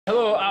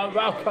Hello and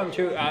welcome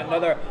to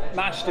another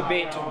Match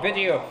Debate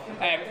video.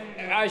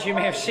 As you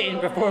may have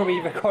seen before we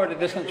recorded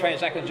this on the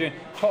 22nd of June,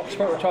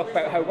 TalkSport will talk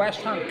about how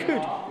West Ham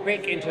could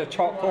break into the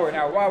top four.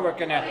 Now, while we're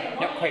going to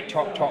not quite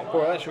talk top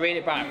four, let's rate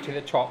it back to the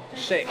top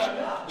six.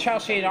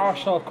 Chelsea and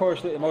Arsenal, of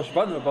course, look the most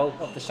vulnerable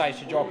of the sides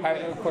to drop out.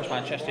 And of course,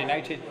 Manchester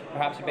United,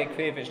 perhaps the big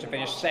favourites to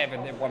finish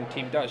seventh if one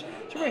team does.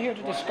 So we're here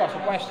to discuss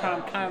if West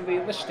Ham can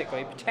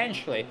realistically,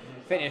 potentially,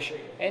 finish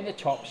in the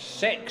top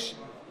six.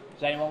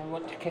 Does anyone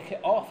want to kick it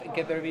off and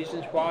give their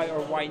reasons why or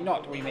why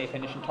not we may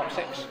finish in top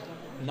six?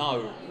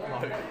 No.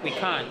 We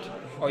can't.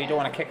 Or you don't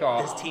want to kick it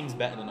off? There's teams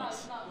better than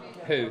us.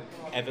 Who?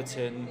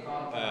 Everton,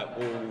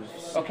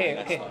 Wolves.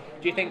 Okay.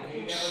 Do you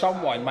think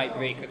someone might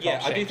break the top six?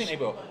 Yeah, I do think they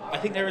will. I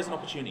think there is an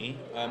opportunity.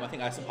 I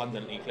think that's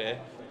abundantly clear.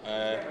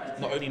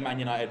 Not only Man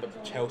United,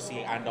 but Chelsea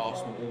and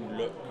Arsenal all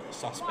look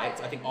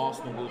suspect. I think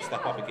Arsenal will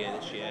step up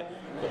again this year,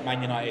 but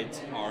Man United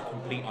are a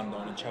complete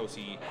unknown, and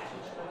Chelsea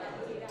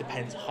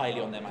depends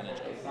highly on their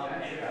manager.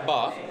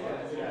 But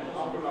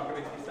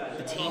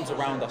the teams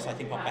around us, I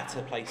think, are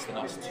better placed than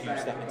us to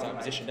step into that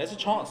position. There's a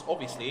chance,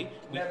 obviously,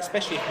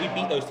 especially if we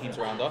beat those teams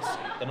around us,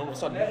 then all of a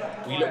sudden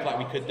we look like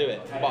we could do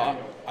it. But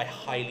I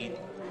highly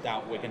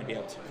doubt we're going to be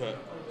able to put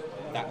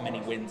that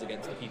many wins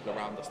against the people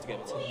around us to be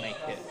able to make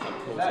it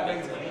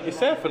plausible. It's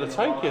there for the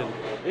taking.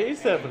 It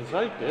is there for the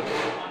taking.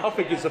 I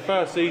think it's the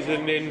first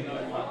season in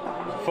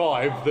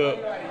 5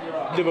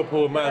 that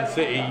Liverpool and Man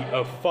City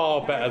are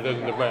far better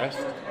than the rest,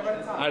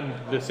 and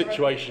the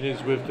situation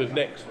is with the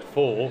next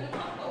 4.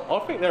 I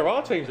think there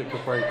are teams that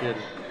could break in.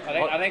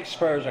 I think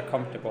Spurs are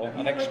comfortable.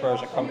 I think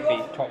Spurs are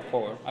comfy top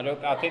 4.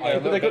 I think they're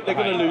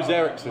going to lose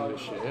Eriksen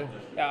this year.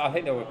 Yeah, I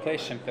think they'll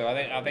replace him though.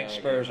 I think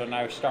Spurs are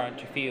now starting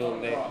to feel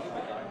the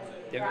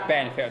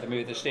benefit of the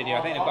move to the stadium.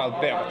 I think they've got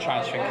a bit of a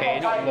transfer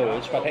kit, not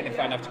loads, but I think they've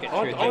got enough to get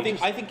through.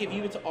 I think if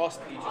you were to ask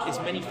as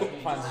many football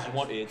fans as you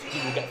wanted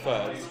who will get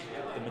third,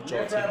 the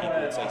majority of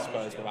people would say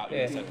Spurs without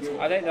being second.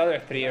 I think the other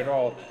 3 are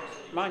all.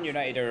 Man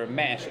United are a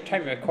mess. At the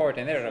time of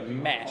recording, they're a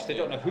mess. They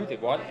don't know who they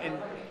want, and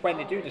when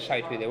they do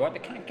decide who they want, they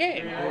can't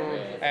get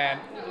him.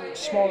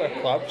 Smaller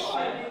clubs,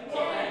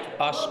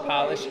 us,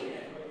 Palace,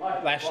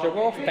 Leicester,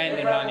 we're all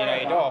fending Man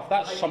United off.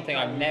 That's something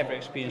I've never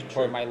experienced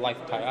before in my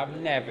lifetime. I've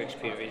never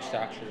experienced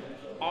that.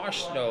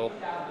 Arsenal,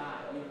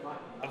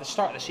 at the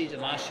start of the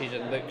season last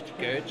season, looked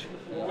good,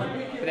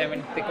 but then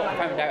when they got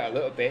found out a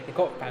little bit, they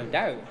got found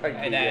out.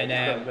 Thank you.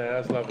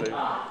 That's lovely.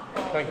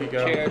 Thank you,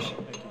 girl. Cheers.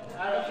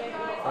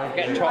 We're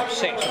getting top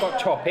 6. We've got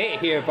top 8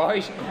 here,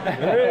 boys.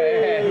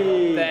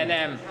 Hey.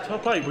 Then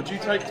top 8. Would you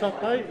take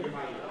top 8?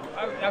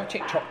 I would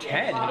take top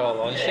 10 in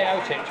all honesty. I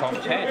would take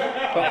top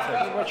 10.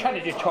 But we're trying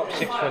to do top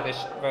 6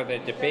 for the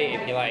debate,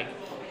 if you like.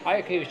 I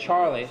agree with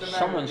Charlie.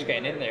 Someone's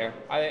getting in there.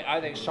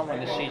 I think someone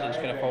this season's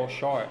going to fall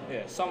short.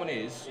 Yeah, someone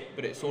is,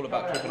 but it's all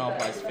about keeping our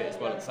players fit as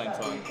well at the same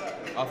time.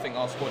 I think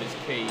our squad is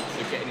key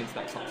to getting into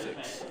that top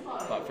 6.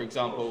 Like, for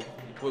example,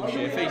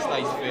 Wilshere, if he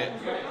stays fit,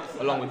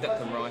 along with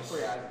Declan Rice,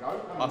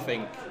 I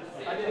think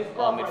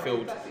our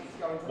midfield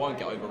won't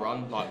get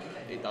overrun like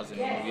it does in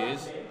normal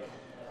years.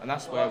 And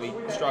that's where we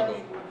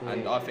struggle,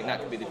 and I think that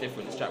could be the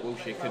difference. Jack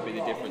Wilshere could be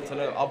the difference. I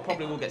know I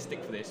probably will get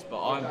stick for this,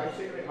 but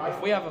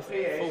if we have a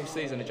full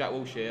season of Jack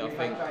Wilshere, I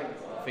think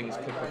things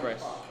could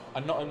progress.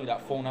 And not only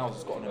that, Fornals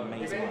has got an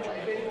amazing injury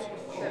record.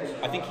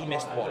 I think he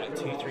missed,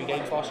 2-3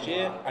 games last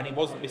year, and he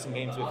wasn't missing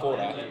games before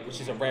that, which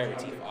is a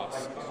rarity for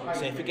us.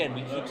 So if, again,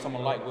 we keep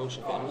someone like Wilshere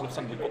fit, and all of a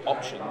sudden we've got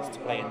options to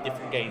play in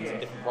different games and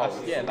different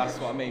roles. Yeah, that's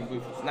what I mean.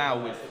 We've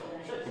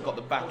got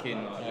the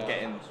backing,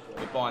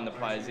 we're buying the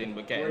players in,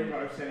 we're getting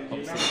obviously the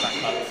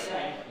backups.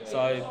 So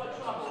like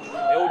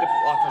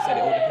I said,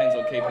 it all depends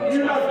on keeping the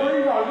squad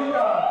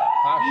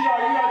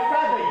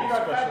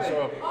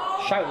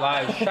fit.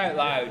 Shout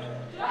loud.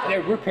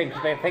 They're whooping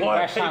because they think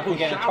West Ham can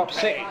get in the top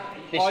 6.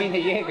 They've seen the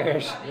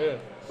Jaegers. Yeah.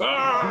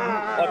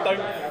 I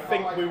don't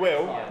think we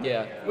will.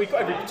 Yeah. We've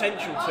got every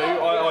potential to.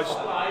 I just,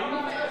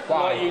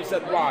 Why? like you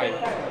said, Why?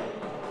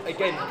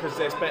 Again, because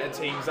there's better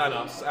teams than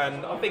us,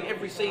 and I think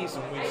every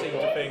season we seem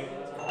to think,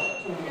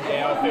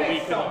 I think we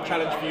can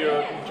challenge for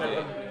Europe. We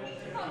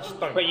just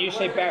don't. But you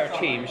say better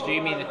teams, do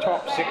you mean the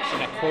top 6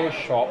 in a closed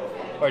shop?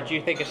 Or do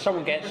you think if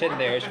someone gets in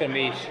there, it's going to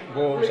be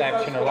Wolves,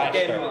 Everton or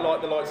Leicester? Again, like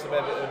the likes of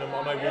Everton, and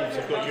I know Wolves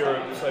have got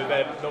Europe, so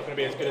they're not going to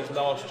be as good as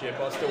last year,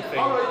 but I still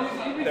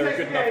think they're a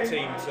good enough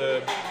team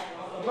to...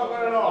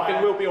 I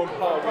think we'll be on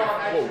par with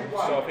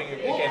Wolves, so I think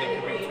again it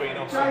could be between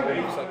us and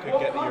Wolves that could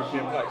get the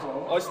European place.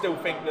 I still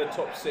think the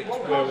top 6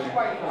 will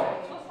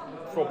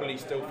probably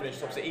still finish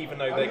top 6, even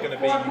though they're going to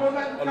be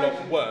a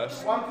lot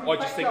worse. I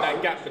just think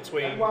that gap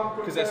between,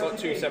 because there's like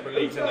 2 separate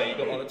leagues in there, you've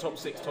got like the top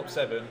 6, top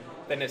 7,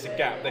 then there's a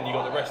gap, then you've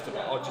got the rest of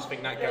it. I just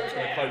think that gap's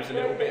going to close a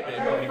little bit, but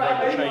it probably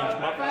won't change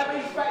much.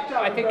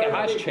 I think it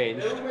has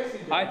changed.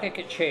 I think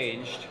it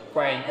changed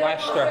when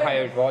Leicester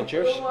hired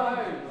Rodgers.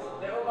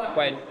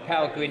 when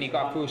Pellegrini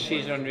got a full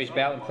season under his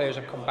belt and players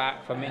have come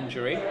back from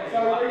injury.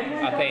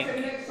 I think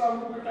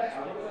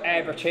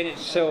Everton,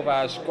 it's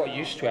Silva's got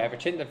used to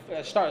Everton. At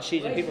the start of the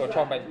season, people were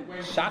talking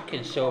about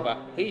sacking Silva.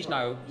 He's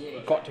now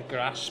got to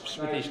grasps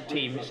with his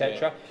team,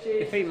 etc.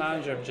 The three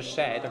managers have just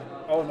said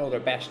all know their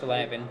best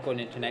 11 going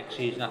into next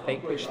season, I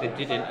think, which they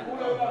didn't.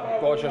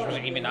 Rodgers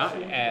wasn't even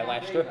at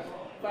Leicester.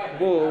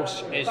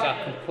 Wolves is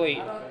a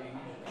complete.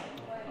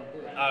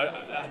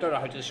 I don't know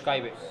how to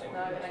describe it.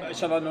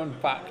 It's an unknown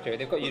factor.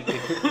 They've got European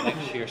football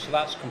next year, so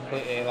that's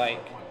completely like.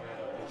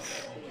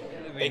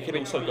 They could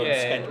also go and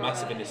spend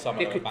massive in this summer.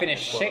 They could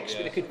finish sixth,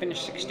 but they could finish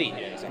 16th.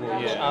 Yeah,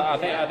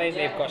 exactly. I think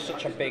they've got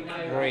such a big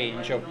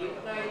range of.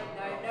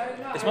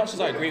 As much as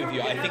I agree with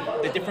you, I think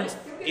the difference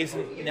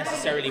isn't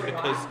necessarily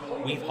because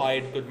we've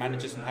hired good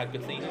managers and had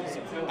good seasons.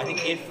 I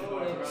think if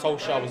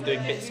Solskjaer was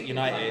doing bits at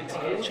United,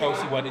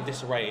 Chelsea weren't in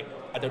disarray,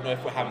 I don't know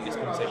if we're having this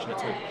conversation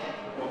at all.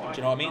 Do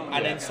you know what I mean?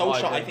 And then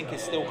Solskjaer, I think,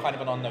 is still kind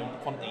of an unknown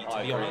quantity,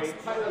 to be honest.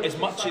 As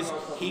much as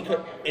he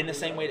could, in the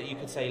same way that you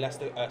could say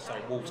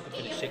Wolves could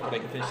finish 6th or they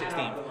could finish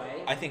 16th,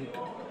 I think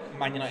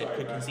Man United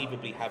could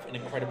conceivably have an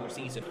incredible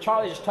season.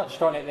 Charlie just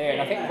touched on it there,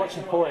 and I think what's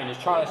important is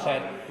Charlie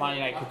said Man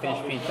United could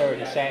finish between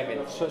 3rd and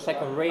 7th, so it's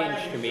like a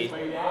range to me.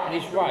 And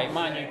he's right,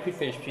 Man United could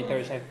finish between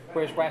 3rd and 7th,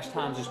 whereas West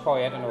Ham's is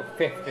probably,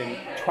 5th and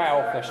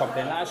 12th or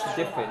something. That's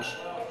the difference.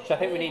 So I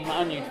think we need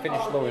Man United to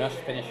finish low and us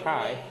to finish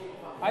high.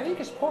 I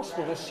think it's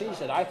possible this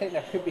season. I think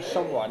there could be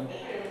someone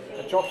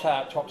that drops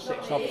out of top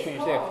 6 and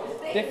opportunities there.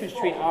 The difference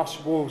between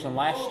us, Wolves and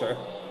Leicester,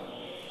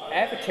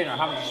 Everton are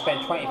having to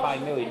spend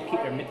 25 million to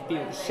keep their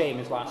midfield the same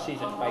as last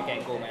season by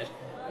getting Gomez.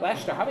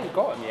 Leicester haven't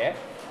got him yet,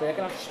 but they're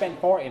going to have to spend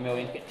 40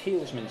 million to get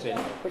Tielemans in,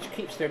 which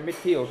keeps their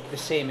midfield the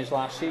same as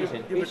last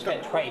season. We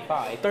spent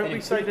 25. Don't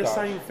we say the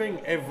same thing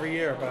every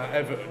year about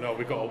Everton? Oh,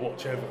 we've got to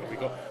watch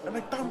Everton. And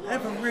they don't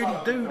ever really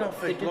do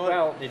nothing.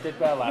 They did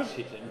well last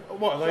season.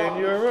 What, are they in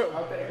Europe?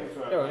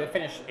 No, they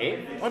finished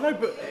 8th. I know,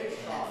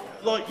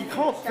 but you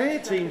can't fear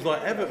teams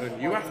like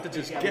Everton. You have to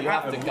just get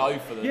out. You have to go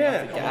for them.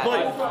 Yeah,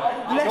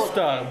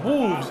 Leicester,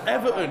 Wolves,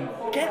 Everton,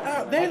 get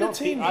out. They're the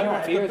teams I you don't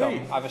have fear to them.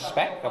 beat. I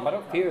respect them. I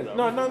don't fear them.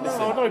 No, I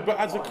know, but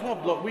as a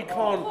club, we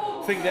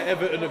can't think that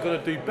Everton are going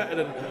to do better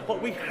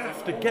than. We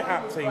have to get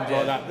at teams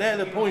like that. They're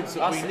the points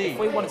that we need. If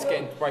we wanted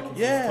to break into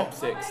the top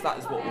 6, that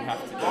is what we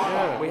have to do.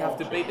 Yeah. We have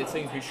to beat the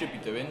teams we should be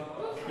doing.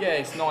 Yeah,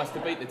 it's nice to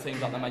beat the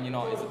teams like the Man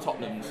United, the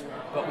Tottenhams,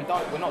 but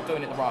we're not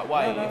doing it the right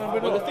way.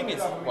 Well, the thing is,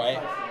 right,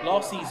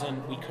 last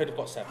season we could have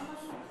got 7th,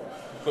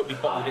 but we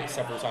bottled it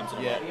several times in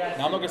a row.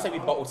 Now, I'm not going to say we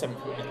bottled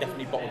 7th, but we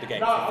definitely bottled the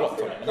game. We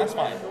flopped on it, and that's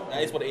fine.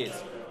 That is what it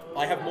is.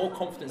 I have more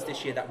confidence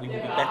this year that we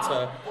will be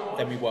better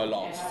than we were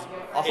last.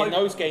 In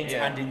those games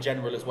and in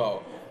general as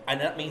well.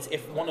 And that means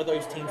if one of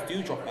those teams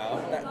do drop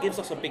out, that gives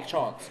us a big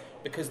chance.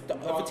 Because the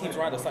other teams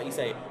around us, like you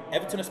say,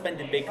 Everton are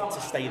spending big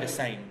to stay the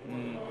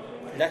same.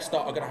 Leicester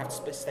are going to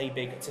have to stay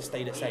big to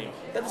stay the same.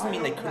 That doesn't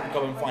mean they couldn't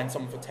go and find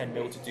someone for 10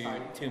 mil to do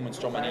Tielemans'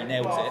 job and he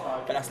nails it,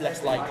 but that's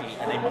less likely,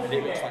 and it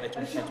looks like they're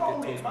trying to get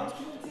Tielemans.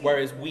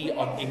 Whereas we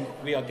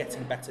are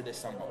getting better this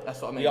summer.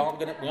 That's what I mean.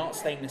 We aren't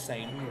staying the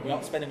same. We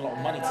aren't spending a lot of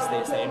money to stay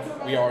the same.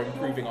 We are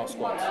improving our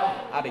squad.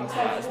 Adding to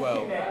that as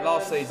well,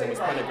 last season was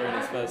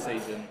Pellegrini's first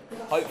season.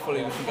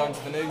 Hopefully we can go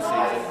into the new season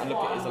and look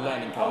at it as a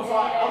learning curve.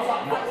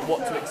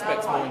 What to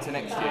expect more into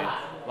next year.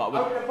 Like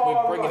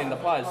we're bringing in the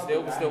players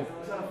still. We're still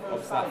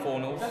obviously that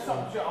 4-0.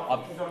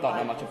 I don't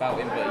know much about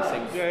him, but he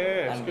seems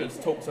and he's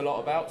talked a lot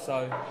about.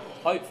 So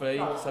hopefully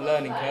it's a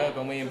learning curve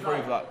and we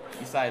improve, like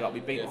you say, like we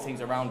beat the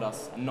teams around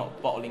us and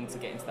not bottling to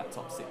get into that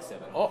top 6,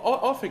 7.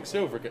 I think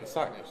Silva gets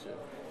sacked this year.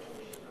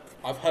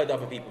 I've heard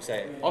other people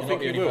say it. I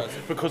think he will,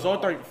 because I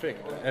don't think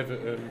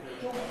Everton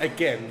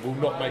again will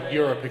not make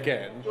Europe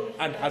again,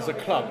 and as a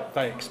club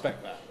they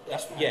expect that.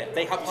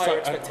 They have higher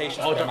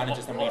expectations for their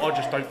managers than we do. I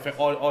just don't think.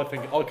 I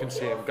think I can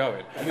see him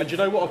going. And do you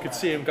know what? I could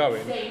see him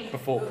going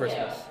before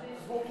Christmas.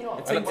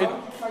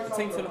 The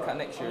team to look at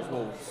next year is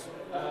Wolves.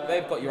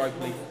 They've got Europa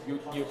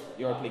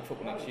League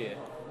football next year.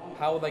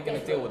 How are they going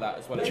to deal with that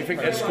as well? Do you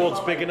think their squad's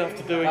big enough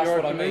to do a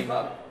Europa League? That's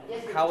what I mean.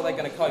 Like, how are they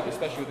going to cope,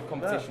 especially with the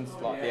competitions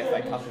like the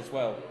FA Cup as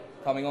well,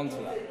 coming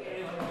onto that?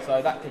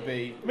 So that could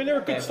be. I mean, they're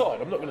a good side.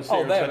 I'm not going to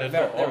say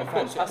they're a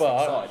fantastic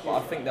side, but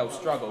I think they'll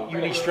struggle. You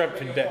need strength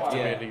and depth to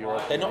be in the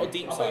Europa. They're not a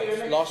deep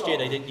side. Last year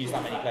they didn't use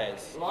that many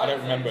players. I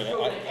don't remember it.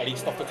 At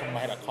least off the top of my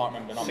head, I can't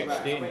remember the numbers.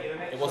 16.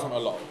 It wasn't a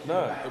lot.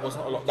 No, it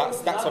wasn't a lot.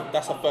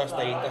 That's a first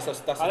day. That's a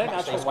I think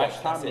that's what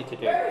West Ham need to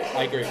do.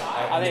 I agree.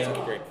 I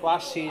think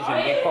last season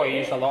they probably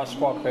used a lot of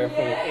squad player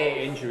for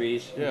 8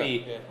 injuries.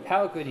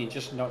 Pellegrini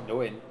just not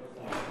knowing.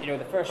 You know,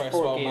 the first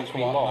 4 games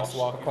we lost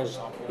because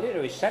he didn't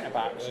know his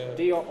centre-backs.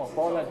 Diop,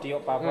 Bola,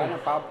 Diop,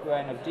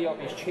 Balbuena,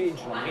 Diop is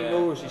changing them. He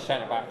knows his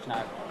centre-backs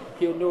now.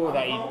 He'll know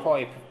that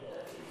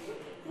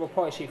we'll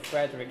probably see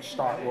Frederick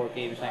start more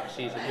games next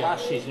season.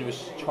 Last season it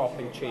was chop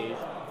and change.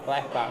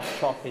 Left backs,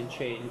 chop and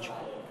change.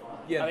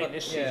 I think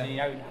this season he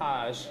now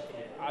has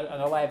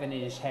an 11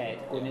 in his head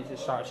going into the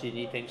start season.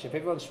 He thinks if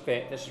everyone's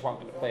fit, this is what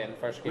I'm going to play in the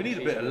first game. We need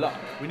a bit of luck.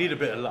 We need a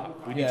bit of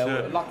luck. We need Yeah, to.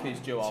 well, luck is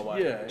due our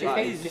way. Yeah. Do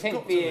you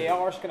think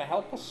VAR is going to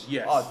help us?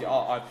 Yes.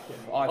 I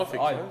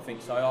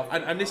think so.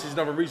 And this is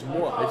another reason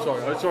why.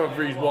 It's another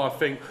reason why I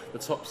think the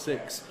top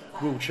 6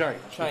 will change.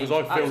 Because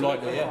I feel like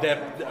Absolutely, yeah.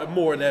 they're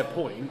more of their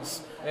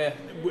points. Yeah.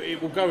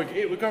 It will go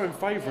in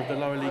favour of the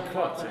lower league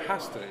clubs. It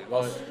has to.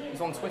 Like, It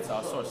was on Twitter,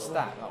 I saw a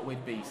stat that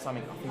we'd be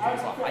something, I think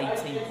it was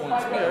like 18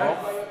 points better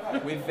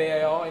off with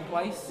VAR in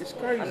place. It's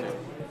crazy. And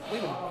we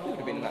would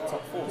have been in that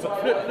top 4.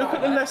 look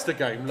at the Leicester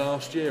game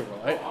last year,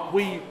 right?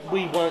 We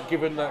weren't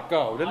given that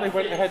goal. Then they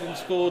went ahead and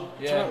scored.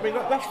 Yeah. Do you know what I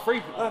mean?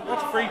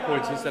 That's 3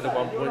 points instead of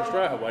 1 point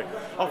straight away.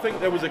 I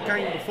think there was a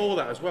game before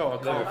that as well. I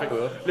can't think.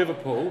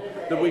 Liverpool.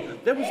 There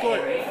was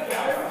like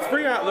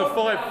 3 out of the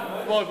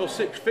 5 or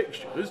 6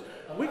 fixtures.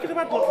 We could have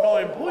had like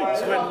 9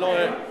 points when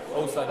like.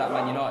 Also that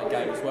Man United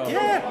game as well.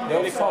 Yeah. The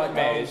only problem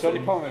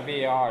with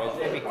VAR is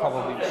every club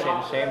will be saying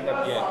the same.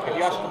 If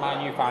you ask a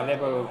Man U fan,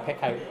 Liverpool will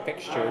pick out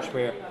fixtures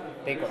where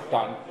they got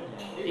done.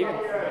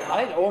 I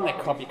think the only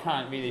club you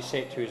can't really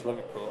say it to is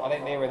Liverpool. I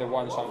think they were the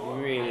ones that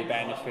really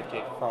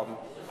benefited from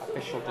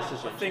official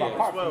decisions. But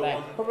apart from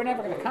that, but we're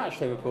never going to catch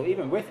Liverpool,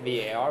 even with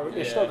VAR.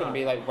 They're still going to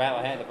be like well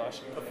ahead of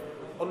us.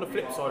 On the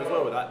flip side as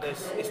well with that,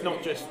 it's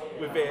not just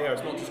with VAR,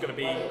 it's not just going to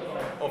be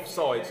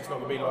offsides, it's not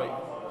going to be like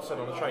said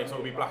on the train, it's not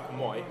going to be black and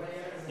white.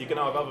 You're going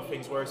to have other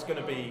things where it's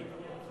going to be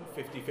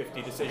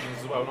 50-50 decisions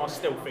as well, and I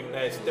still think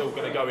they're still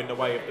going to go in the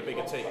way of the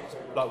bigger teams,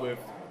 like with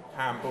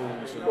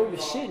handballs. And well, we've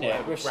seen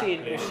it. We've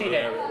seen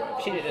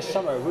it this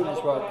summer.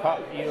 Women's World Cup,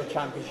 Euro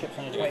Championships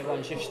under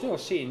 21s. You're still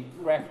seeing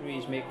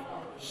referees make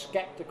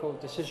sceptical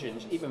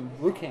decisions, even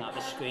looking at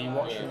the screen,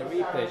 watching the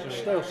replays. There's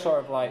still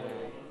sort of like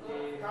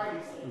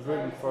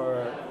room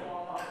for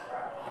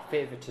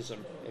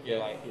favouritism, if you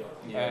like.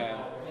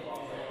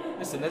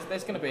 Listen,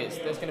 there's going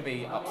to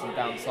be ups and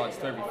downsides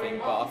to everything,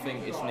 but I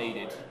think it's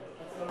needed.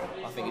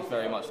 I think it's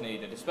very much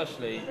needed,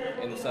 especially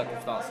in the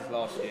circumstances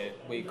last year.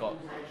 We got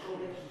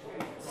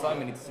so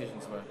many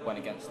decisions went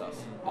against us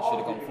that should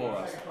have gone for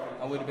us,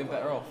 and we'd have been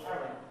better off.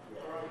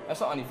 That's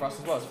not only for us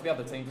as well; it's for the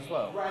other teams as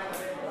well.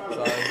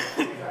 So,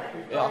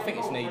 yeah, I think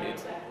it's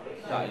needed.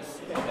 That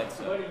is dead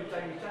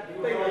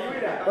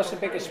set. What's the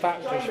biggest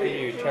factors for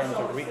you in terms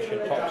of reaching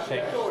top 6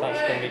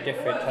 that's going to be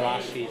different to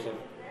last season?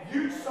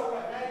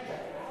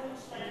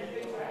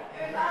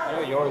 I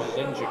know yours is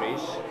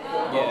injuries,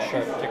 not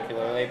sure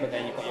particularly, but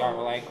then you've got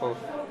Yarmolenko,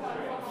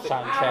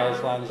 Sanchez,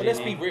 Lanzini. But let's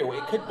be real,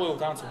 it could boil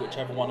down to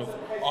whichever one of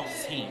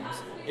us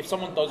teams. If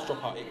someone does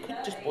drop out, it could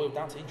just boil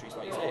down to injuries,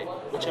 like you say.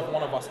 Whichever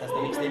one of us has the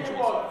least injuries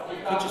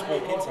could just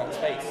walk into that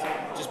space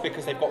just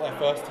because they've got their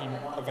first team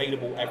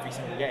available every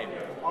single game,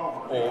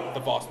 or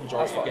the vast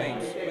majority of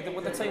games.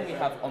 With the team we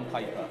have on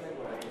paper,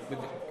 with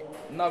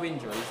no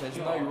injuries, there's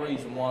no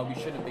reason why we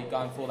shouldn't be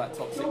going for that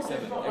top 6,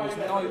 7. There is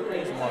no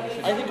reason why we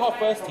shouldn't. I think our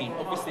first team,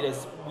 obviously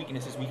there's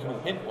weaknesses we can all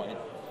pinpoint,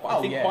 but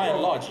I think by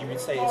and large you would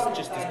say it's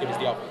just as good as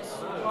the others.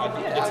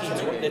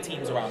 The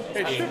teams around us,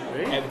 being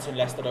Everton,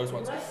 Leicester, those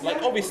ones.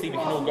 Like obviously we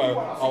can all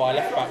go, oh, our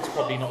left back's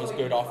probably not as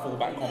good, our full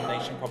back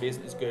combination probably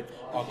isn't as good,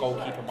 our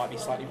goalkeeper might be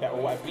slightly better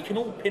or whatever. We can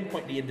all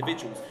pinpoint the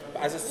individuals,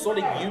 but as a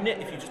solid unit,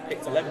 if you just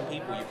picked 11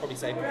 people, you'd probably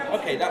say,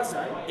 okay, that's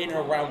in and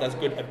around as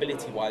good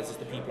ability-wise as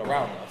the people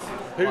around us.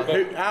 Who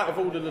out of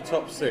all of the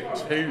top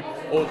 6, top 8,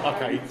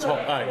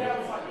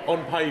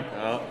 on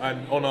paper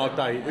and on our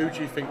day, who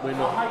do you think we're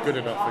not good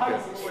enough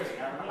against?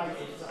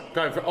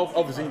 Going for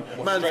obviously,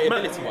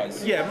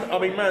 ability-wise. Yeah, I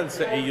mean, Man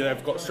City,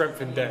 they've got strength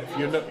and depth.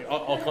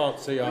 I can't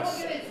see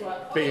us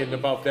being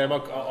above them.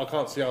 I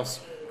can't see us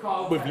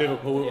with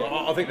Liverpool.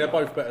 I think they're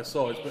both better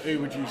sides. But who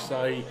would you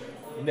say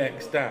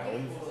next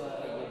down?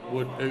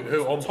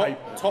 Who on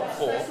paper? Top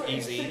 4,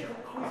 easy.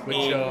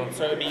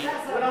 So it'd be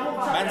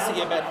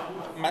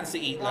Man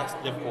City,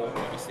 Liverpool,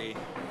 obviously.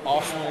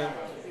 Arsenal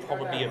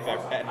probably are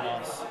better than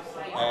us.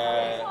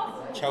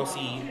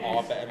 Chelsea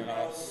are better than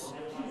us.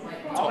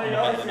 Tottenham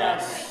are better than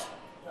us.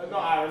 What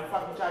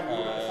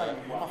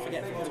am I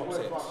forgetting from the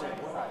top 6?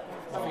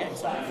 I'm forgetting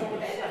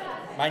something.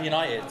 Man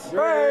United.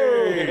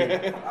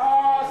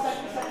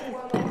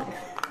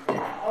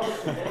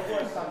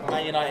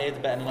 Man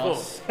United better than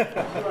us.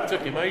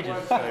 Took him ages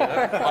to say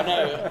that. I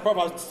know, bro. I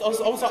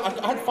was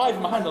like, I had 5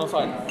 in my hand and I was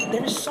like,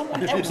 there is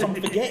someone else I'm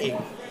forgetting.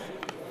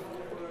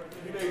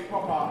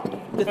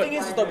 The thing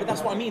is though, but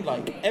that's what I mean.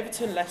 Like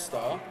Everton,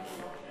 Leicester,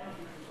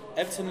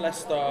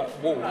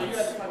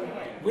 Wolves.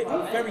 We're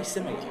all very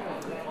similar.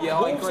 Yeah,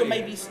 Wolves I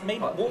agree.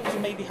 Wolves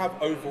maybe have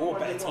overall a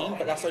better team,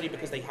 but that's only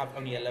because they have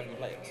only 11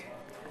 players.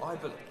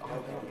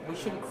 We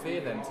shouldn't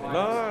fear them too much.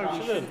 No, we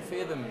we shouldn't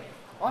fear them.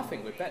 I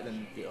think we're better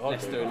than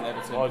Leicester and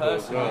Everton I do,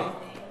 personally. yeah.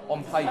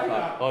 On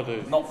paper, I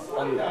do. not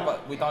on,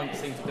 but we don't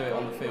seem to do it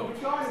on the field.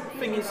 The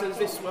thing is,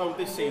 this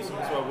season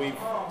as well,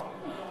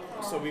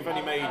 we've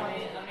only made.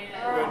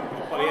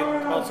 By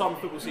the time the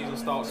football season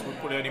starts, we'll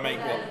probably only make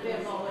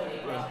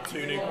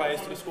 2 new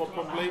players to the squad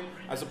probably,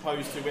 as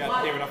opposed to we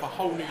had near enough a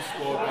whole new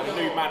squad with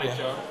a new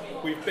manager.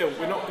 We've built.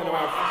 We're not going to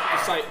have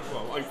the same.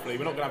 Well, hopefully,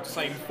 we're not going to have the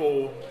same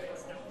 4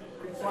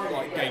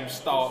 like games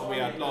start we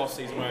had last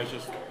season where it's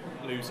just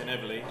losing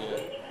heavily.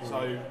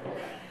 So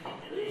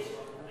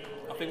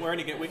I think we're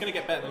going to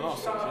get better than last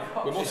season.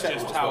 We're more It's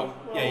settled just as well.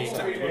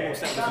 exactly. We're more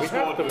settled as a We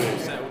squad, have to we're be. more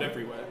settled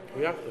everywhere.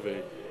 We have to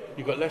be.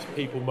 You've got less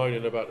people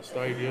moaning about the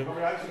stadium,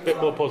 a bit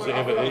more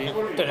positivity.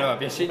 Don't know,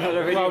 have you seen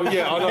other videos? Well,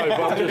 yeah, I know, but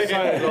I'm just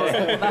saying,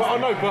 like, but I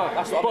know,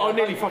 but I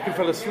nearly fucking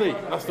fell asleep.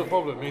 That's the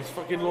problem. It's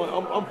fucking like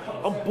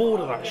I'm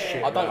bored of that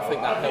shit. I don't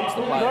think that helps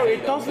the players. No, it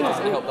either. doesn't. It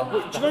doesn't help Do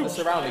you the know-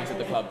 surroundings of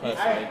the club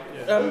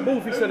personally.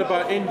 Wolfie said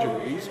about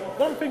injuries.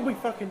 One thing we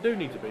fucking do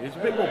need to be is a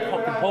bit more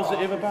fucking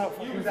positive about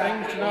fucking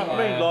things. Do you know what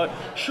I mean? Like,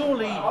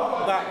 surely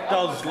that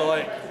does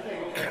like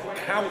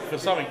count for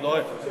something.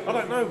 Like, I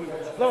don't know.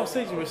 Last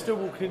season we were still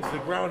walking into the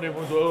ground and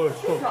everyone's like, oh,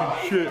 it's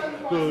fucking shit.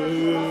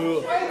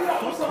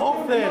 Fuck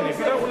off then. If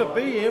you don't want to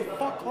be here,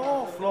 fuck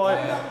off.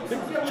 Like, do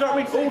you know what I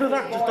mean? All of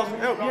that just doesn't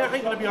help. Yeah, it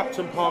ain't going to be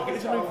Upton Park. It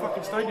is a new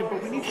fucking stadium,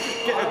 but we need to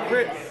just get a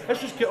grip.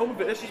 Let's just get on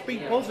with it. Let's just be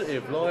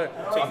positive.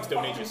 Like, Team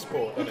still needs your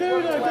support. we do,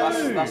 they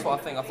do. That's what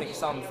I think. I think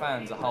some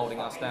fans are holding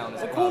us down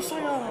as a Of club course they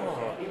are.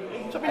 Do you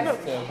know what I mean? as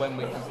Look, to when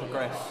we can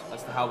progress,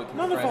 as to how we can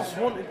none of progress. us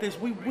wanted this.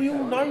 We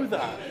all know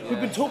that. We've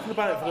been talking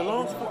about it for the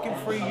last fucking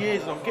 3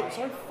 years, and I'm getting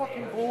so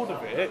fucking bored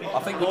of it. I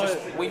think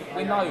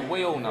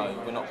we all know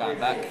we're not going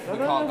back. We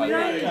can't go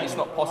back. It's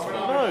not possible.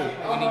 No.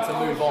 We need to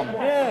move on.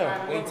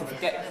 Yeah. We need to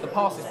forget the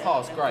past is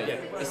past. Great.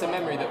 It's a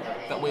memory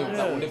that will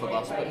live with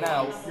us. But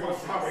now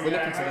we're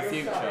looking to the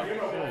future.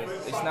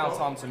 It's now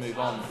time to move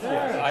on,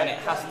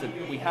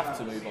 and we have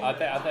to move I on.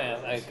 think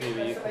I agree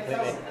with you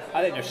completely.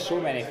 I think there's so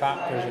many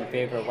factors in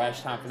favour of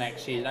West Ham for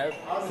next season. Now,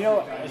 you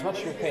know, as much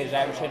as we play as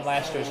Everton,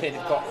 Leicester, say they've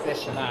got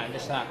this and that and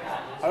this and that,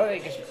 I don't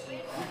think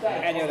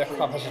any other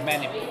club has as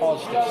many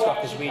positive stuff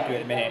as we do at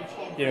the minute.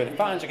 You know, the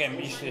fans are getting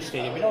used to the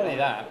stadium, but not only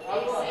that,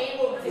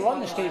 the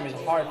London Stadium is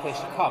a hard place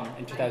to come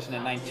in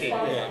 2019.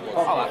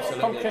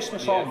 From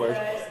Christmas onwards,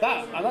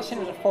 I'm not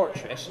saying it was a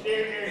fortress,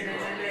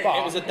 but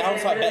It was a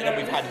downside bet that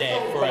we've had there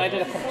when I forever.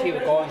 did a cup of tea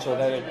with Gonzo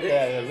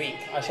the other week,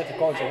 I said to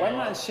Gonzo, when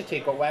Man City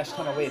got West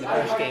Ham away in the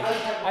first game,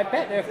 I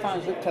bet their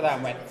fans looked at that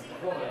and went,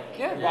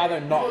 yeah, I'd rather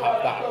not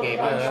have that game.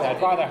 Actually.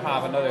 I'd rather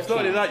have another It's not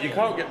only team. that, you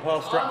can't get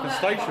past Stratford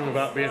Station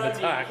without being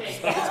attacked.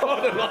 That's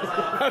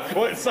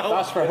why it's so.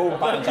 That's for home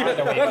fans and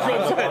away That's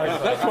what I'm fans.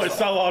 saying. That's why it's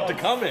so hard to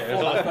come here.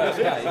 For Like, the first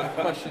game,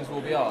 questions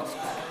will be asked.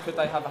 Could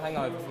they have a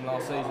hangover from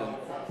last season?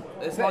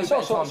 There's no It's better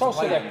also, time it's to also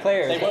play their them.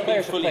 players. They Their won't be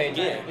players have fully played.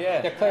 geared.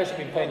 Yeah. Their players have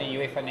been playing in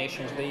UEFA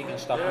Nations League and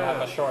stuff, and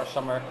have a short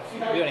summer.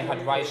 We only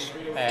had Rice,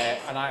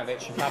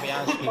 Anajovic, and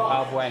Fabianski,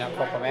 Balbuena at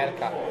Copa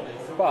America.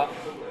 But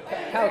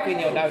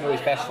Pellegrini now knows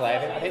his best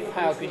 11. I think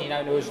Pellegrini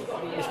now knows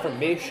his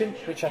formation,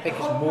 which I think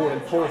is more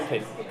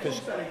important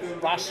because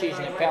last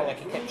season it felt like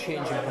he kept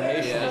changing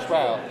formation as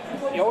well.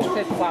 He always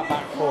played flat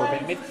back four,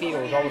 but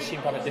midfield always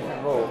seemed to have a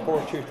different role: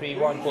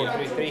 4-2-3-1,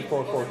 4-3-3,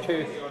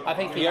 4-4-2. I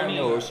think he now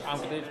knows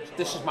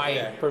this is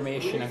my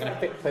formation. I'm going to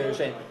fit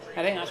players in.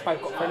 I think that's why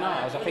I've got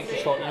Fernandes. I think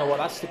he's thought, you know what,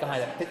 that's the guy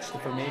that fits the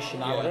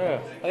formation I want to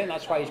play. I think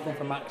that's why he's going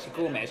for Maxi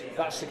Gomez.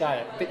 That's the guy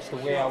that fits the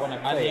way I want to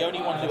play. And the only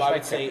one who I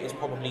would say Striker. is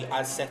probably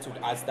as settled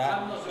as that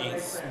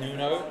is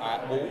Nuno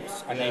at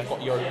Wolves, and they've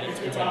got Europa League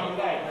to contend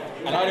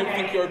with. And I don't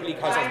think Europa League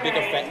has as big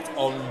effect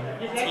on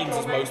teams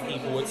as most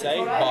people would say,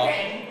 but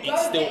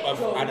it's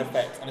still an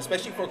effect. And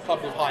especially for a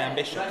club with high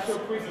ambitions,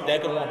 they're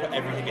going to want to put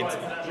everything into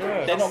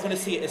it. They're not going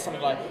to see it as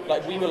something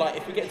like we were like,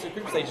 if we get to the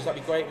group stages,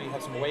 that'd be great. We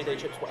have some away day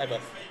trips, whatever.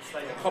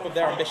 A club of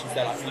their ambitions,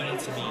 they're like, we need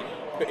to be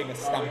putting a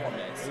stamp on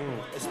this.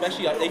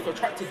 Especially like they've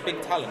attracted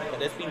big talent, but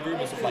there's been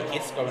rumours of like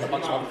Isco and a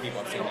bunch of other people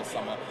I've seen this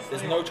summer.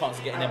 There's no chance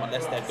of getting them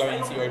unless they're going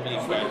into Europa League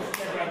again.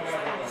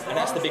 And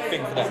that's the big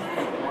thing for them.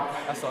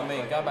 That's what I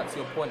mean. Going back to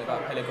your point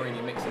about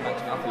Pellegrini mixing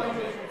matching up a little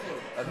bit.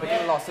 At the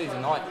beginning of last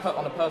season,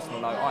 on a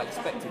personal note, I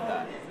expected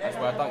that, as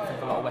where I don't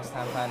think a lot of West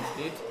Ham fans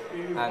did.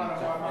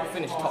 And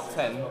finish top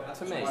 10,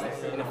 to me,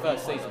 in the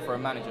first season for a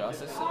manager,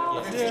 that's a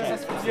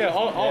successful season. yeah,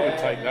 I would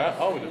take that.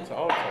 I would take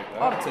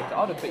that.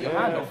 I'd have bit your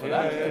hand off for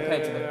that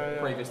compared to the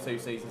previous 2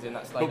 seasons in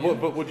that stadium.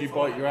 But would you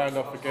bite your hand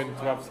off again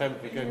to have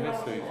 10th again this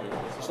season?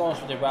 As long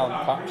as we do well in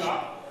the cups.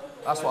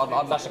 That's what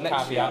I'd That's like a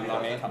next year. caveat, I'd like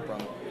I mean. a cup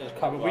run. It's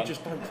cup We run.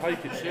 just don't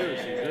take it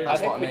seriously, do we? I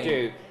think what I we mean.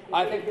 do.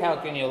 I think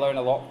Pellegrini will learn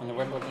a lot from the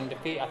Wimbledon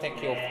defeat. I think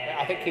he would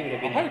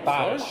have been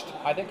embarrassed.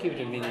 I think he would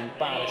have been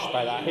embarrassed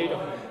by that. He would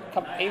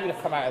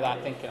have come out of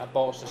that thinking, I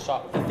balls this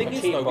up. The thing My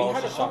is team though, we balls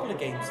had a this up. couple of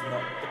games in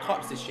the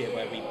cups this year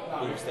where we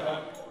lose it.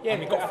 Yeah,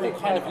 and we but got I through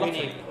think kind of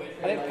Pellegrini, luckily.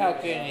 I think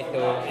Pellegrini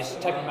though is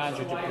the type of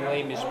manager to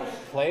blame his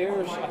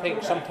players. I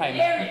think sometimes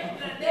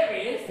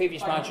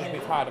previous managers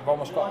we've had have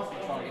almost got.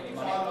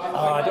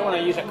 I don't want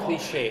to use a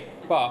cliche,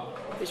 but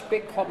it's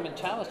big club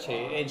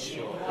mentality. I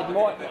don't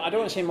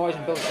want to say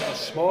Moyes built a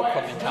small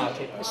club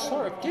mentality. It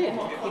sort of did.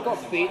 They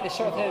got beat. They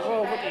sort of said,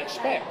 well, what do you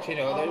expect? You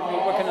know,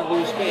 we're going to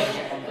lose games.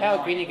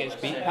 Pellegrini gets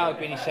beat.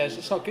 Pellegrini says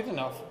it's not good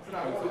enough.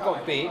 We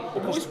got beat.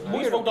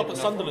 Moyes rolled up at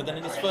Sunderland and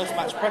in his first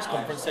match press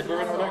conference said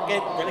we're in a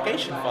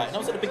relegation fight. And that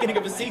was at the beginning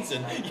of the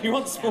season. You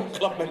want small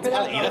club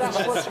mentality. That's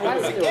what it's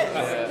about. what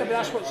Yeah, but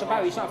that's what it's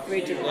about. He's not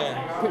afraid to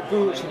put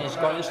bullets in his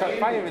gun and start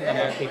firing them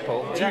at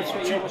people. That's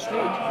what you almost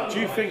need. Do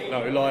you think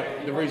though,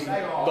 like the reason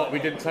that we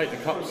didn't take the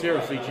cup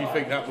seriously, do you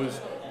think that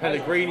was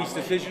Pellegrini's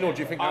decision, or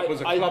do you think that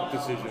was a club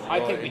decision? I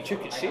think we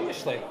took it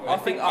seriously. I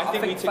think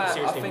we took it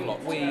seriously. I think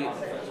what's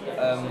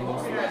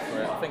the word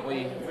for it? I think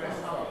we.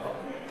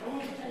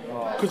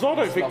 Because I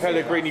don't think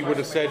Pellegrini would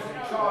have said.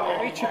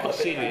 We took it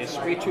serious.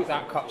 We took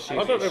that cup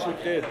serious. I don't know if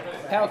we did.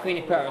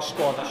 Pellegrini put out a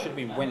squad that should have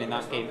been winning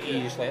that game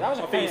easily. That was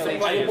a I think it's the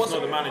fairly. players,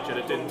 not the manager,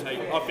 that didn't take.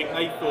 I think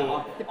they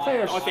thought. The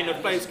players. I think the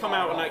players come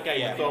out on that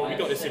game and thought we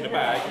got this in the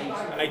bag,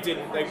 and they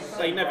didn't.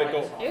 They never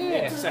got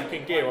into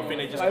second gear. I think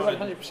they just. I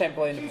 100%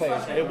 blame the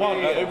players. It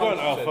weren't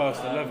our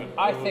first 11.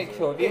 I think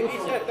so.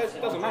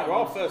 That doesn't matter.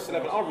 Our first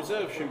 11, our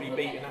reserve should be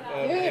beating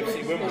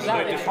FC Wimbledon.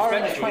 Exactly. No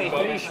Harlan disrespect to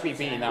them, 23 should be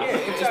beating that.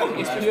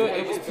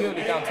 It was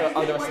purely down to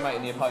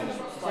underestimating the opponent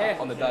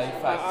on the day.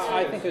 Facts.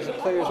 I think as a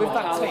player's With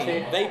that mentality.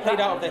 team, They played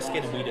out of their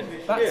skin and we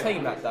didn't. That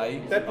team that day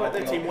Their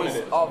team wanted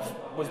it.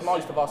 was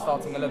most of our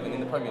starting 11 in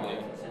the Premier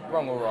League.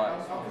 Wrong or right?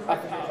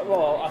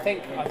 Well, I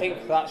think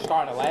that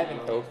starting 11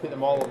 though put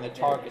them all on the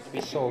target to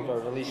be sold or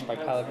released by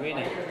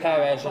Pellegrini.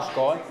 Perez is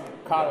gone.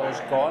 Carlo's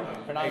gone.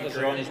 Fernandes is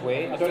on his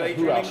way. I don't know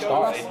who else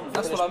started.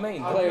 That's what I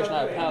mean. Players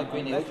now,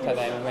 Pellegrini looked at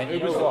them and went, you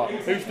know what?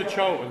 Who's the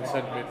Charlton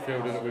centre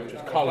midfielder that we've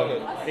just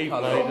Cullen? He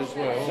played as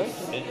well.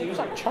 He was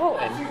at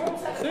Charlton.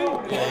 No,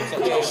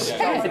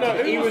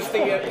 he was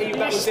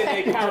that was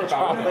in the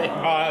Carabao.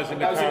 That was in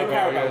the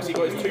Carabao. He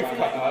got his tooth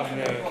cut off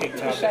and kicked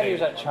You out. said he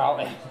was at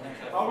Charlton.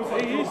 He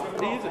is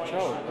at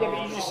Charlton. Yeah,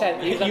 but you just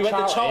said he was You at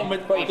had the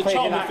Charlton, but he the played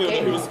in Charlton that midfielder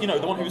game. who was,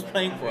 the one who was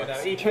playing for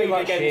us. He Too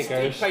much played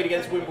figures.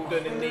 against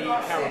Wimbledon in the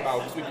Carabao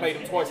because we played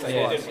him twice that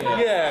year, didn't we?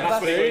 Yeah, And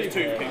that's when he got his that's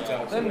tooth kicked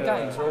out. Them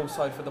games are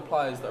also for the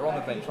players that are on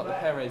the bench, like the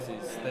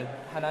Perez's, the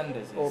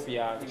Hernandez's,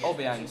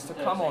 Obiang's, to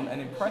come on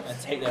and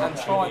impress and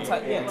try and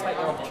take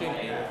their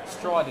opportunity,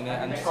 stride in it,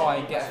 and try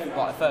and get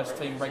like a first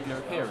team regular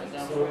appearance.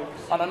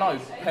 And I know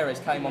Perez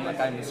came on that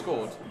game and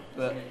scored,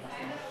 but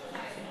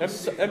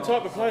them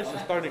type of players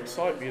just don't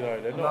excite me though.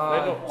 They're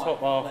not top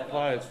half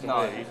players to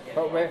me.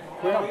 But we're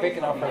not big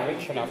enough or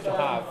rich enough to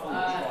have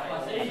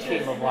a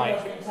team of like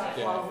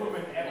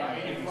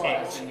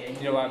X.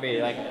 You know what I mean?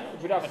 Like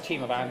we don't have a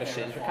team of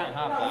Andersons. We can't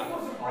have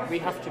that. We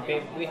have to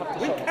be. We have to.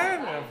 We sort of,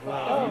 can have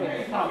that. no,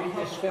 we can't.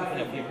 We just swim in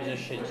a few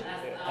positions.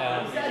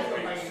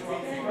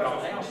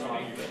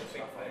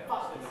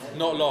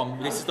 Not long.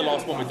 This is the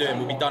last one we're doing.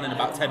 We'll be done in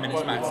about 10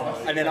 minutes max.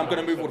 And then I'm going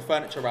to move all the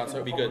furniture around so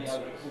it'll be good.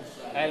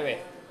 Anyway,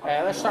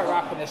 let's start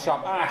wrapping this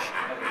up. Ash,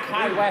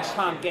 can West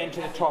Ham get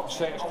into the top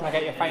 6? Can I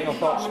get your final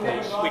thoughts,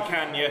 please? We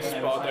can, yes,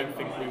 but I don't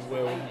think we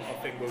will. I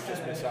think we'll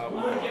just miss out.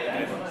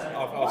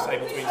 I'll say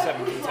between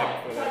 7th and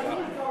 10th. We'll like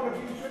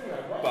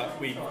that. But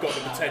we've got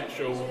the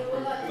potential.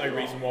 No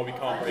reason why we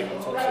can't break the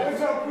top 6.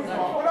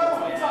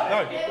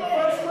 No,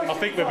 I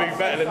think we'll be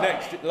better than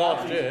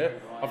last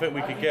year. I think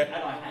we could get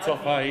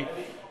top 8,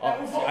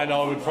 and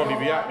I would probably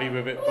be happy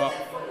with it. But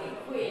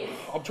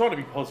I'm trying to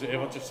be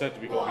positive. I just said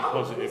we've got to be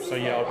positive. So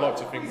yeah, I'd like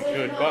to think we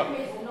could, but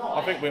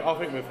I think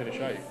we'll finish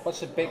 8. What's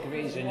the big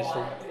reason as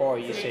to why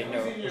you say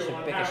no? What's the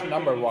biggest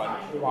number one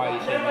why you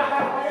say no?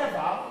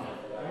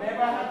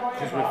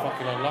 Because we're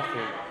fucking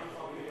unlucky.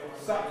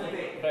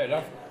 Fair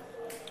enough.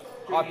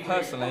 I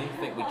personally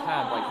think we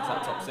can break into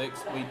that top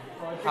 6. We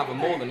have a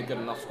more than a good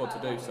enough squad to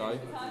do so.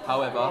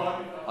 However,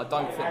 I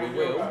don't think we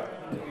will.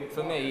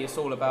 For me, it's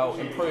all about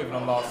improving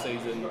on last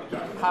season,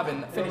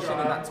 finishing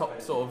in that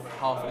top sort of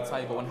half of the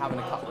table and having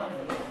a cup run.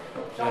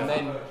 And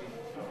then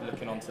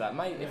looking onto that,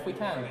 mate, if we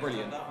can,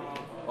 brilliant.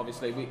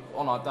 Obviously,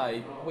 on our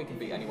day, we can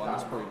beat anyone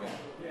that's proven.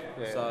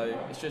 Yeah. So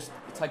it's just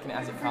taking it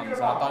as it comes.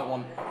 And I don't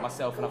want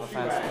myself and other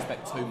fans to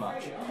expect too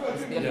much.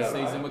 Because at the end of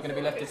the season, we're going to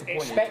be left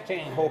disappointed. Expecting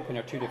and hoping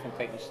are two different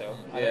things, though.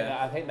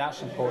 I think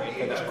that's important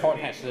for this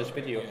context of this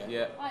video.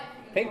 Yeah.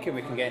 Thinking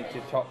we can get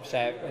into the top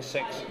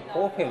 6,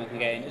 hoping we can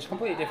get in, it's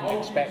completely different to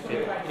expecting.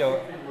 You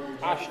know,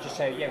 Ash just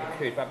said, yeah, we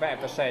could, but I bet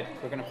if I said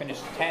we're going to finish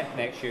 10th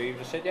next year, you would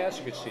have said, yeah, that's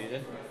a good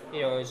season.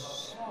 You know,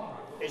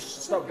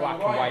 it's not black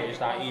and white as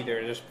that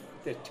either. There's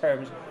the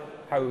terms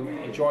how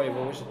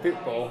enjoyable was the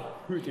football,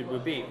 who did we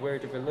beat, where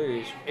did we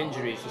lose,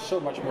 injuries, there's so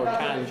much more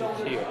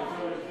tangents here.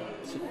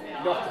 So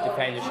not to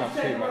defend yourself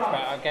too much,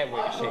 but I get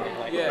what you're saying.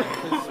 Like, yeah,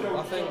 because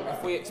I think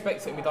if we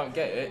expect it and we don't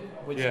get it,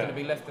 we're just going to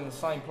be left in the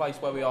same place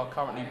where we are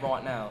currently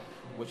right now,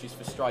 which is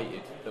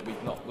frustrated that we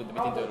didn't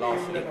do it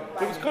last year.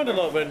 It was kind of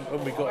like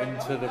when we got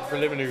into the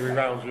preliminary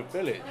rounds with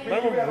Village.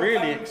 No one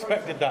really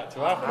expected that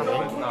to happen,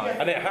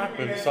 and it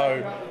happened.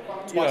 So,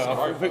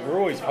 I think we're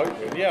always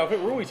hoping. Yeah, I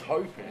think we're always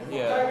hoping.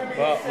 Yeah.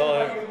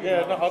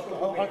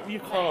 But we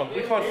can't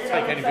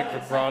take anything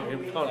for granted.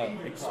 We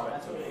can't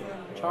expect it.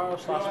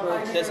 Charles, last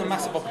words. There's a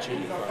massive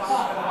opportunity for us.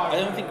 I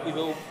don't think we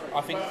will.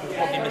 I think we'll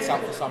probably miss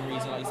out for some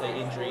reason, like you say,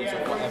 injuries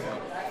or whatever.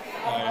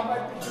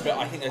 But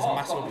I think there's a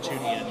massive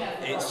opportunity,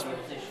 and it's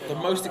the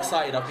most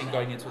excited I've been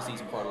going into a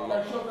season for a long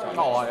time.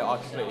 Oh, I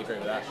completely agree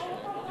with that.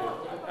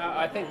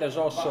 I think there's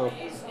also,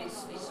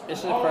 this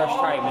is the first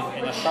time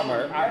in the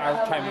summer,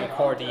 our time of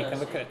recording, you can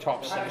look at the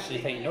top six and you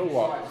think, you know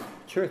what,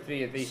 2 or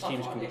 3 of these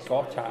teams can be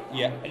got at.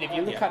 Yeah. And if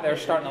you look at their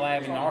starting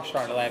 11 and our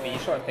starting 11, you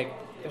sort of think,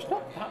 there's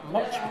not that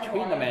much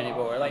between them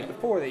anymore. Like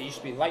before, they used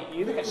to be like,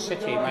 you look at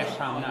City and West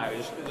Ham now,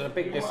 there's a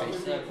big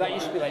difference. That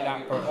used to be like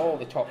that for all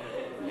the top.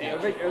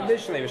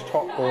 Originally it was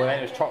top 4, then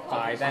it was top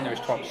 5, then it was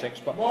top 6.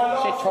 But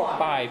say top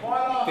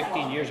 5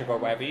 15 years ago,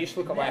 whatever, you used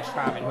to look at West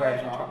Ham and whoever's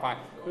in top 5,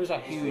 there was a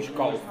huge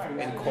gulf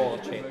in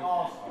quality.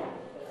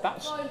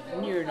 That's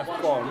near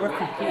enough gone. We're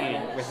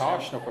competing with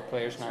Arsenal for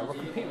players now. We're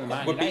competing with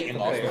Man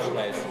United for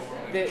players.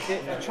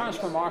 The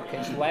transfer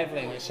market's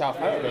levelling itself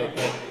out a little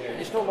bit.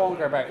 It's no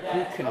longer about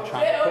who can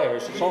attract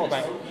players. It's all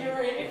about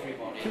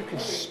who can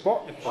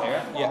spot the player,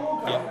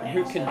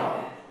 who can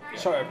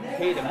sort of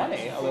pay the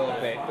money a little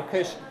bit.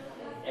 Because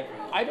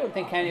I don't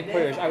think any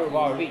players out of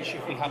our reach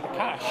if we had the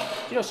cash.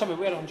 You know, something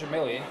we had 100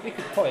 million, we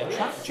could probably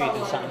attract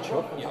Jadon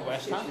Sancho at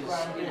West Ham,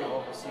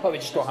 but we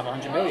just don't have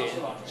 100 million.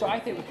 So I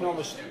think we can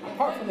almost,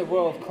 apart from the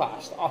world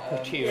class, the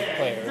upper tier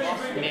players,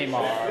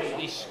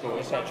 Neymar, Isco,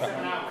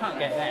 etc., can't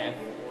get them.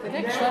 The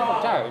next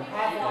level down,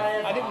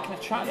 I think we can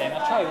attract them.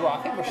 I'll tell you what,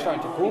 I think we're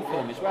starting to go for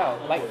them as well,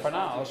 like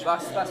Fornals.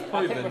 That's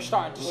proven. I think we're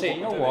starting to say,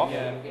 you know what,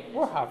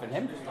 we're having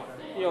him.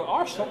 You know,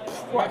 Arsenal,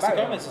 what Maxi about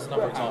Gomez is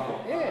another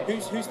example. Yeah.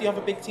 Who's the other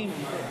big team?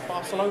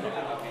 Barcelona.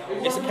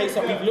 It's a case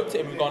that we've looked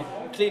at him and gone,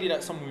 clearly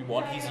that's someone we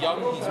want. He's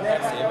young, he's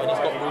aggressive, and he's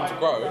got room to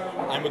grow.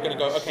 And we're going to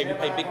go, okay, we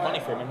pay big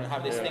money for him and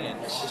have this thing in.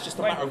 It's just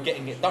a matter of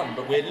getting it done.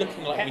 But we're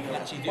looking like we can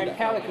actually do when that.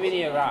 When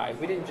Pellegrini arrived,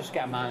 we didn't just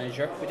get a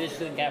manager, we just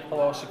didn't get a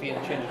philosophy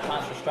and change the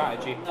transfer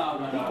strategy. We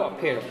got a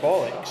pair of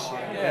bollocks.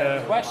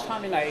 Yeah. West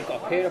Ham United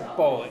got a pair of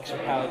bollocks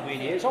with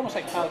Pellegrini. It's almost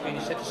like Pellegrini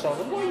said to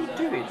Sullivan, what are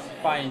you doing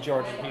buying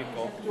Jordan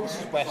Hugo? This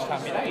is West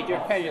Ham United, you're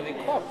a Premier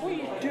League club. What are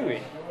you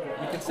doing?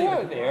 You can go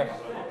out there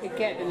and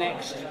get the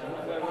next,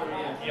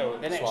 you know,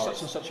 the next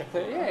such and such a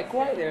player. Yeah,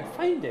 go out there and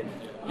find him.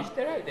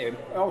 They're out there.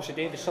 Also,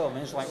 David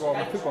Sullivan's like, well,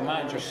 my Football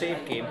Manager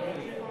save game,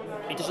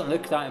 he doesn't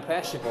look that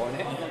impressive on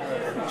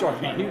it.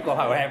 Jordan Hugo,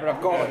 however,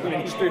 I've got him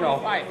and he's doing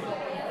all right.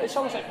 It's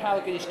almost like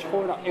Pellegrini's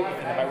torn up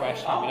everything about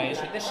West Ham United. He's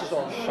like, this is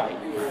all shite.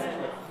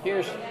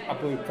 Here's a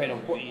blueprint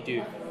of what you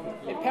do.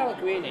 In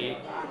Pellegrini,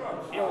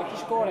 you know,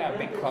 he's gone out of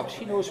big clubs,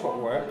 he knows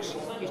what works.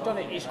 He's done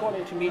it, he's gone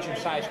into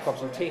medium-sized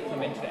clubs and taken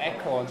them into the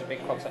echelons of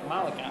big clubs like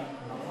Malaga.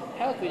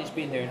 Pellegrini's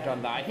been there and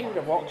done that. He would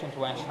have walked into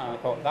West Ham and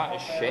thought, that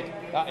is shit,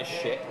 that is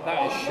shit,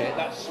 that is shit,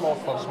 that's small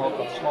club, small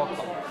club, small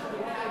club.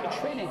 A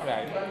training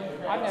ground.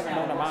 I've never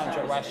known a manager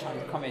at West Ham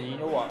to come in, you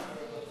know what?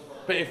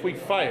 But if we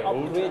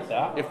failed,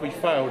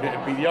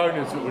 it'd be the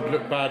owners that would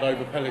look bad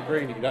over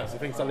Pellegrini. That's the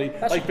thing. So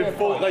they've been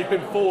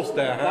forced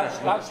their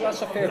hand.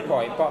 That's a fair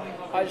point. But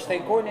I just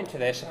think going into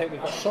this, I think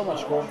we've got so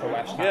much going for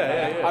West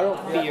Ham. I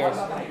don't fear.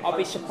 I'll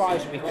be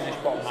surprised if we finish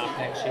bottom half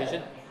next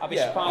season. I'll be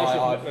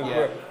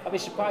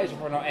surprised if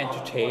we're not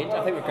entertained.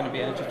 I think we're going to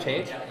be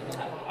entertained.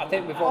 I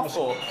think we've almost. I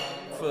thought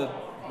for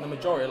the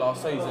majority of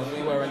last season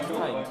we were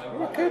entertained. We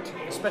were good.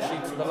 Especially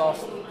to the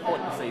last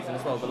point of the season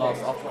as well, the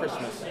last after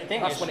Christmas.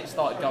 That's when it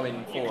started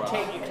going for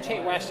us. You could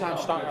take West Ham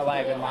starting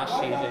 11 last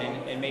season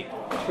and make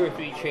 2 or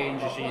 3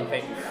 changes and you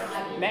think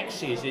next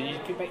season you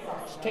could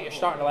take your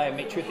starting 11,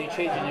 make 2 or 3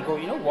 changes and you go,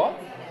 you know what?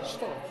 It's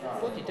still a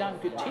bloody damn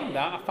good team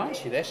that. I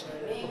fancy this,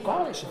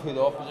 regardless of who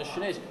the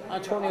opposition is.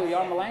 Antonio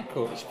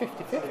Yarmolenko, it's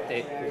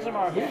 50-50. Doesn't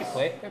matter who you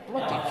play, they're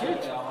bloody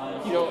good.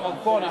 You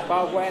know, Bona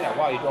Balbuena,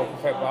 why you don't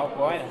prefer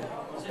Balbuena?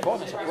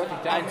 Bona's a bloody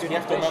damn good. And you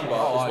have to remember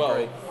as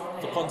well,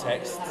 for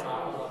context,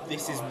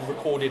 this is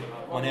recorded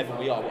whenever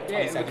we are.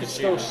 We could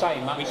still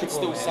sign We could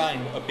still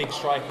sign a big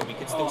striker. We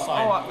could still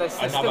sign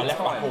another left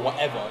back or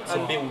whatever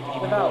to build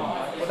even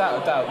more.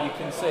 Without a doubt, you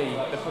can see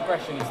the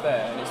progression is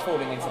there and it's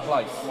falling into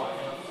place.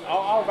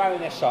 I'll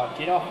round this up.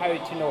 Do you know how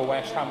to know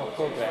West Ham will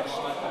progress?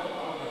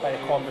 By the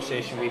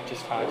conversation we've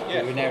just had.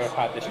 Yeah, we never have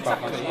had this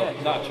 12 months ago.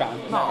 Not a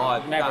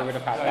chance. Never would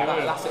have had that.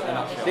 That's it in a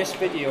nutshell. This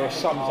video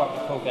sums up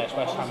the progress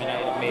West Ham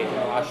United have made in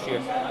the last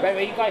year. But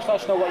anyway, you guys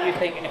let us know what you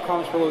think in the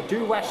comments below.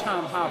 Do West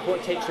Ham have what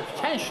it takes to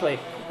potentially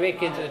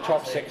break into the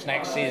top 6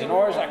 next season?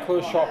 Or is that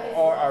close shop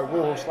or are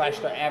Wolves,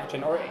 Leicester,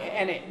 Everton or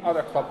any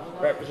other club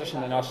better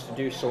positioned than us to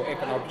do so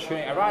if an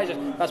opportunity arises?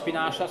 That's been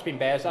Ash, that's been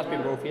Bez, that's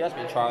been Wolfie, that's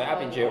been Charlie, I've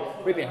been Joe,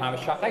 we've been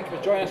Hamish Chat. Thank you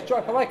for joining us.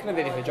 Drop a like on the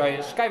video if you enjoyed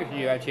it, subscribe if you're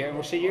new out here and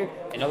we'll see you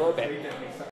in a little bit.